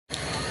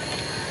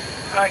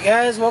Alright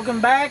guys, welcome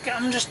back.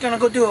 I'm just gonna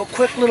go do a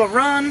quick little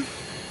run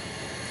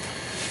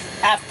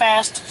at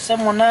Fast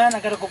 719. I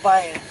gotta go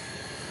buy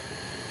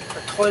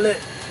a toilet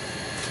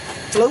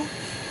float.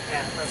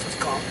 Yeah, that's what it's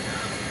called.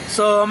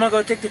 So I'm gonna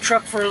go take the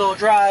truck for a little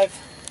drive.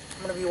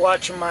 I'm gonna be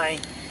watching my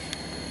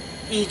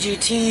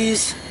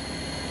EGTs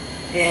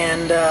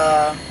and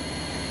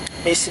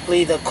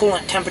basically the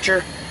coolant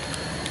temperature.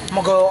 I'm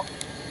gonna go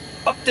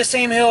up the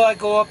same hill I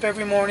go up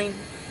every morning.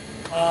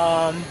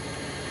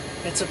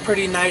 It's a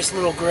pretty nice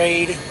little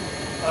grade.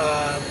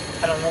 I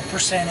don't know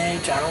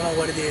percentage, I don't know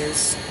what it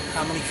is,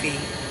 how many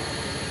feet.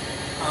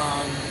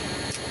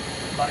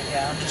 But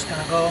yeah, I'm just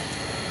gonna go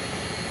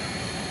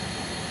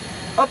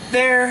up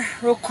there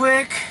real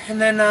quick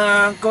and then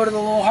go to the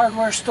little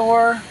hardware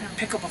store and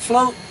pick up a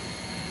float.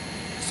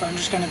 So I'm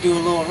just gonna do a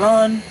little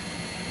run.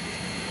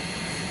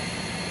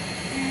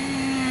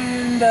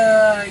 And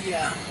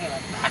yeah, I'm gonna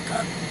back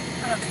up.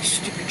 I don't think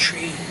stupid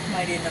tree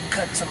might end up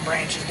cutting some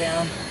branches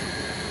down.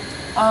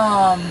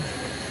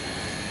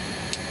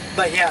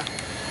 But yeah,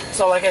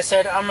 so like I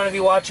said, I'm gonna be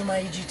watching my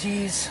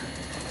EGTs.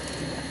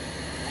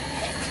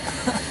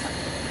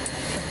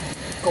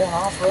 Going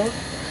off-road.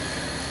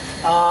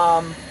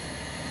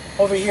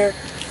 Over here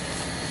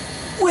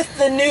with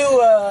the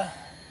new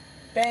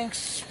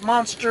Banks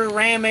Monster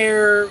Ram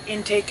Air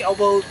intake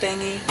elbow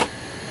thingy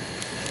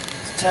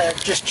to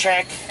just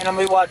check, and I'm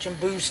gonna be watching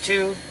Boost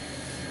too.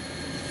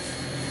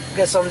 I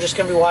guess I'm just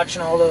gonna be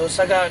watching all those.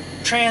 I got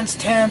Trans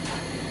Temp,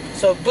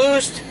 so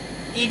Boost,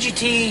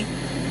 EGT,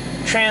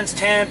 Trans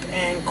Temp,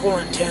 and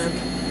Coolant Temp.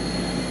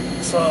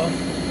 So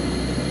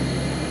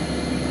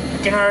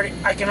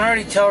I can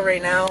already tell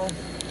right now,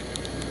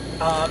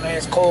 and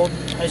it's cold.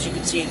 As you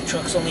can see, the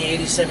truck's only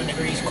 87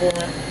 degrees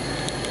coolant.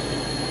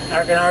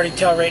 I can already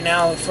tell right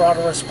now the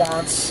throttle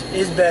response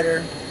is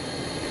better.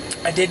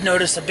 I did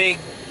notice a big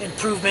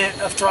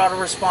improvement of throttle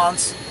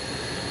response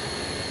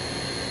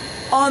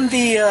on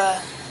the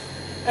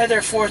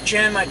other 4th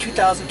gen, my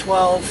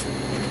 2012.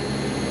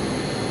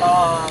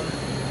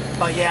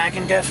 But yeah, I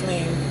can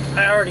definitely,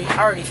 I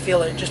already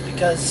feel it, just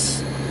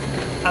because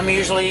I'm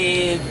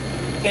usually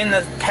in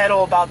the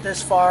pedal about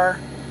this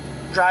far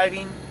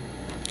driving,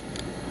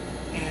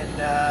 and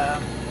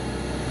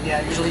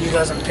yeah, usually you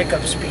doesn't pick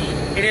up speed.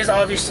 It is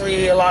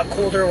obviously a lot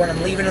colder when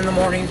I'm leaving in the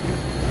morning.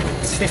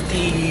 It's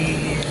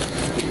 50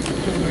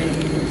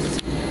 degrees.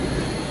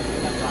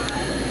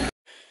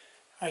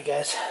 Alright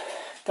guys,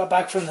 got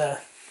back from the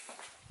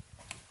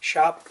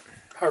shop,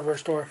 hardware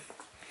store.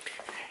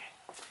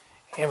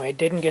 Anyway,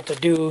 didn't get to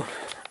do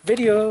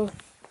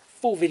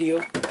full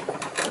video,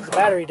 the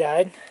battery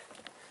died.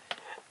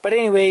 But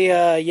anyway,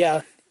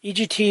 yeah,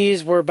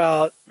 EGTs were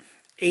about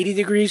 80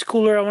 degrees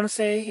cooler, I want to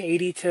say,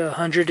 80 to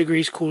 100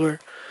 degrees cooler.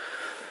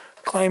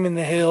 Climbing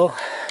the hill. I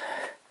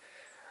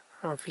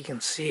don't know if you can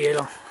see it.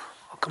 I'll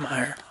come out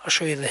here. I'll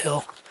show you the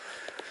hill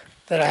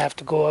that I have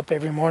to go up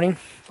every morning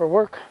for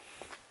work.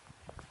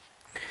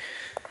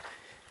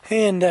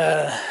 And,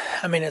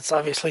 I mean, it's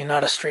obviously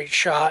not a straight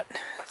shot.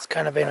 It's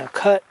kind of in a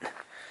cut.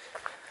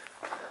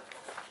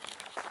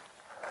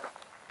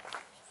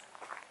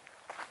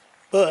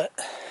 But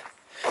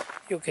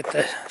you'll get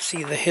to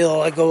see the hill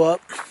I go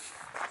up.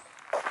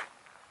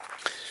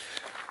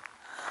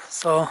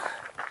 So,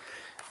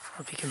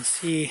 if you can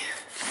see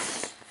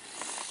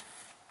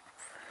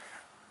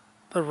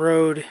the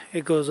road,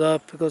 it goes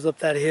up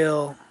that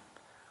hill,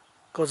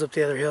 goes up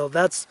the other hill.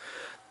 That's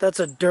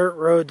a dirt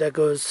road that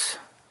goes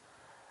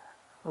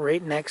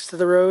right next to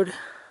the road.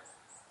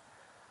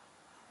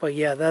 But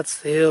yeah, that's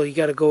the hill you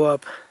got to go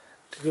up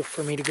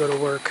for me to go to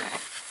work.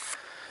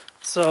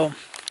 So,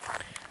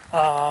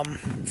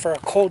 for a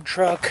cold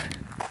truck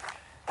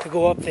to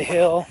go up the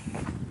hill,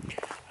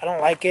 I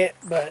don't like it,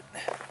 but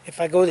if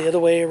I go the other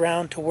way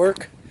around to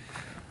work,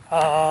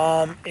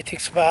 it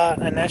takes about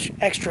an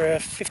extra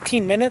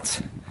 15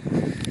 minutes.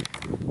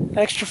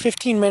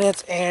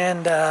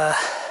 And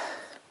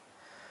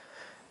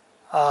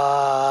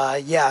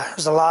yeah,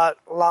 there's a lot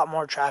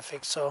more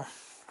traffic, so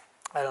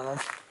I don't know.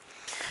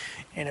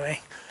 Anyway,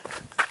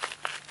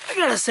 I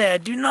gotta say, I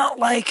don't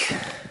like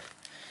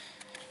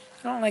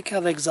how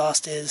the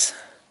exhaust is.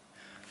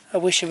 I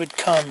wish it would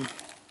come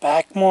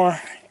back more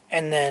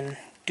and then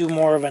do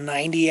more of a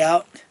 90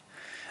 out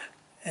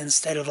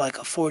instead of like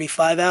a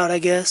 45 out, I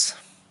guess.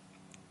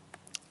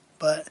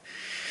 But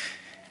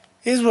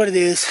it is what it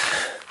is.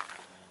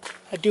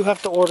 I do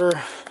have to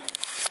order,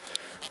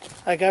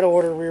 I gotta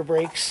order rear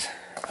brakes,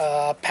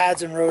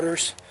 pads and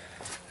rotors.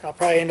 I'll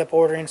probably end up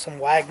ordering some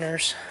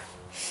Wagners.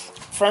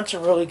 Fronts are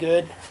really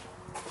good.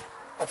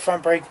 The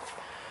front brake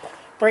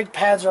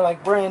pads are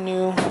like brand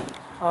new.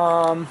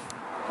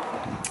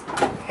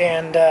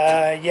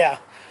 Yeah,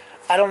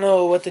 I don't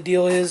know what the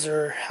deal is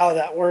or how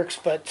that works,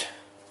 but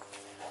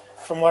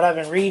from what I've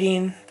been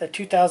reading, the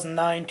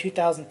 2009,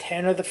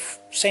 2010 are the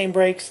same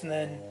brakes, and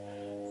then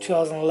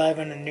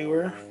 2011 and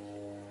newer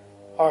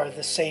are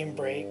the same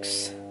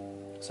brakes.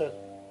 So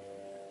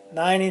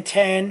 9 and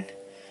 10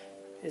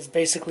 is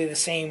basically the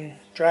same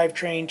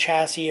drivetrain,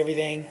 chassis,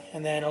 everything,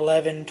 and then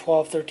 11,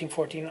 12, 13,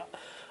 14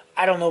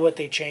 I don't know what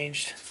they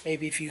changed.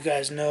 Maybe if you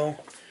guys know,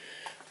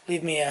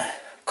 leave me a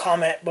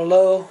comment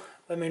below.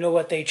 Let me know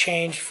what they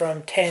changed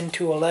from 10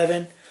 to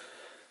 11.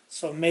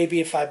 So maybe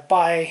if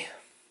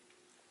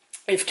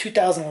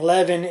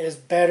 2011 is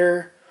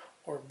better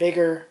or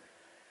bigger,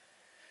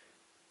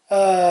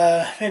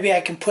 maybe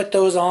I can put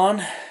those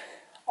on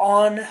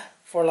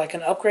for like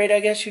an upgrade, I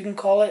guess you can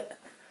call it.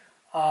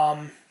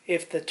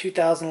 If the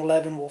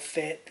 2011 will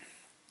fit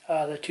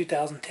the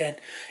 2010.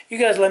 You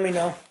guys let me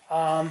know.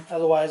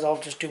 Otherwise, I'll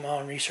just do my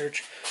own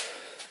research.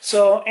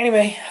 So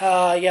anyway,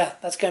 yeah,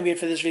 that's gonna be it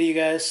for this video,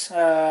 guys.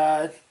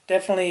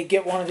 Definitely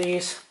get one of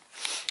these.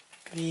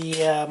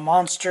 The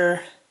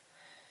Monster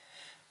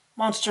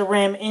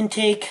Ram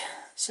intake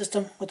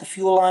system with the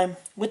fuel line.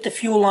 With the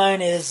fuel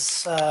line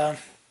is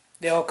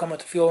they all come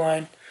with the fuel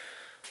line.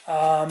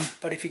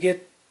 But if you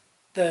get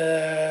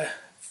the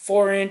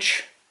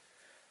 4-inch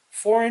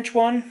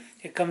one,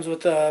 it comes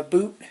with a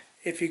boot.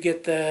 If you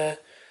get the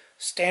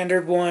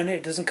standard one,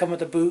 it doesn't come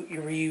with a boot.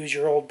 You reuse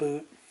your old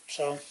boot.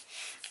 So,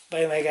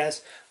 but anyway,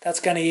 guys, that's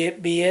gonna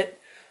be it.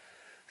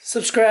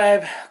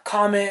 Subscribe,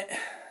 comment,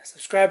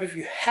 subscribe if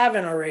you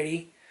haven't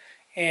already,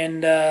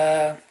 and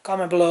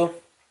comment below.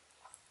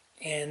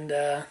 And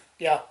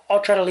yeah,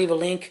 I'll try to leave a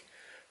link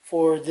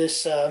for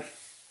this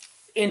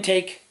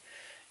intake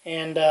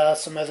and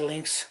some other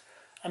links.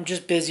 I'm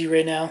just busy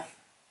right now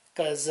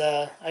because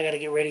I got to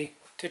get ready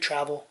to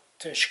travel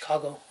to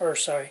Chicago, or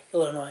sorry,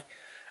 Illinois.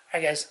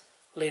 Alright guys,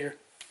 later.